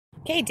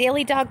Okay,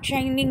 daily dog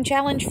training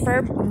challenge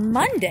for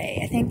Monday.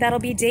 I think that'll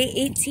be day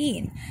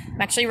 18.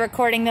 I'm actually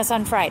recording this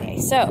on Friday.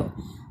 So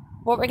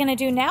what we're going to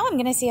do now, I'm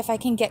going to see if I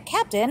can get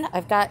Captain.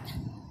 I've got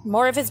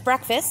more of his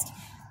breakfast.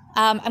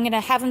 I'm going to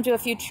have him do a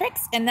few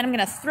tricks, and then I'm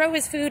going to throw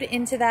his food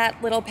into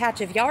that little patch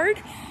of yard,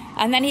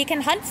 and then he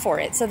can hunt for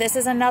it. So this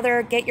is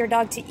another get your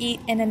dog to eat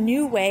in a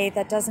new way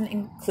that doesn't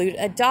include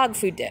a dog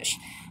food dish.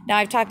 Now,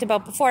 I've talked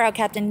about before how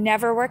Captain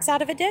never works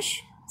out of a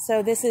dish,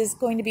 so this is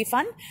going to be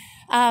fun.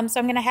 So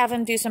I'm going to have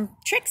him do some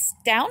tricks.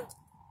 Down.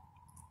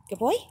 Good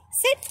boy.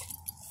 Sit.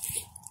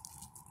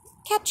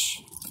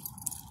 Catch.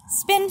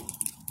 Spin.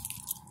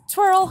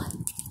 Twirl.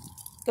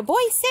 Good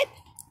boy. Sit.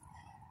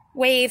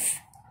 Wave.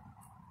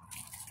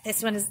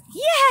 This one is,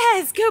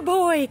 yes, good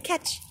boy.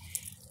 Catch.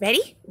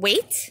 Ready?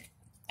 Wait.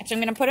 Actually,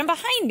 I'm going to put him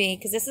behind me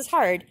because this is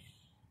hard.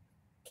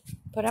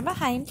 Put him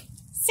behind.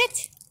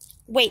 Sit.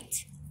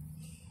 Wait.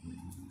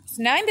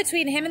 So now I'm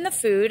between him and the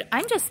food.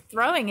 I'm just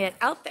throwing it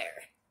out there.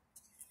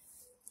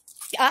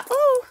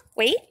 Oh,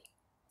 wait.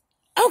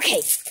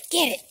 Okay,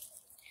 get it.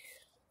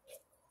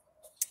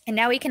 And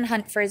now he can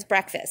hunt for his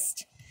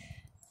breakfast.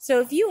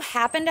 So if you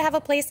happen to have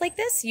a place like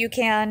this, you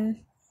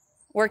can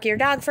work your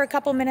dog for a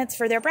couple minutes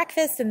for their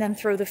breakfast and then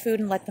throw the food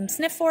and let them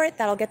sniff for it.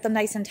 That'll get them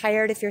nice and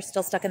tired if you're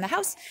still stuck in the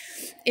house.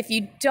 If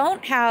you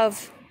don't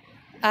have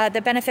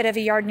the benefit of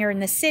a yard and you're in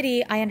the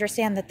city, I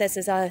understand that this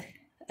is a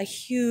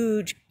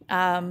huge,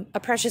 a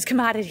precious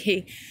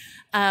commodity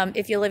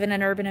if you live in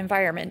an urban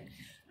environment.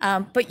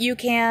 But you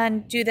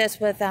can do this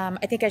with, I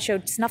think I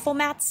showed Snuffle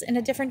mats in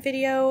a different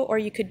video, or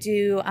you could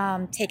do,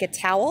 take a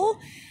towel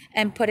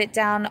and put it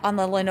down on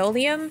the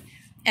linoleum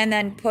and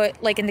then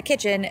put, like in the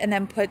kitchen, and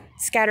then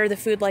scatter the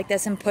food like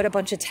this and put a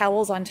bunch of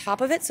towels on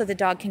top of it so the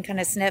dog can kind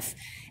of sniff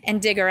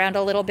and dig around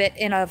a little bit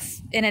in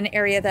an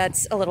area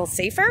that's a little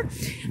safer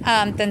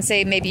than,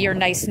 say, maybe your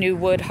nice new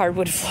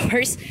hardwood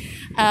floors.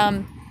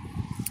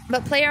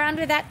 But play around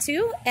with that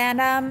too, and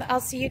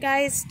I'll see you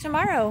guys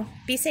tomorrow.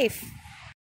 Be safe.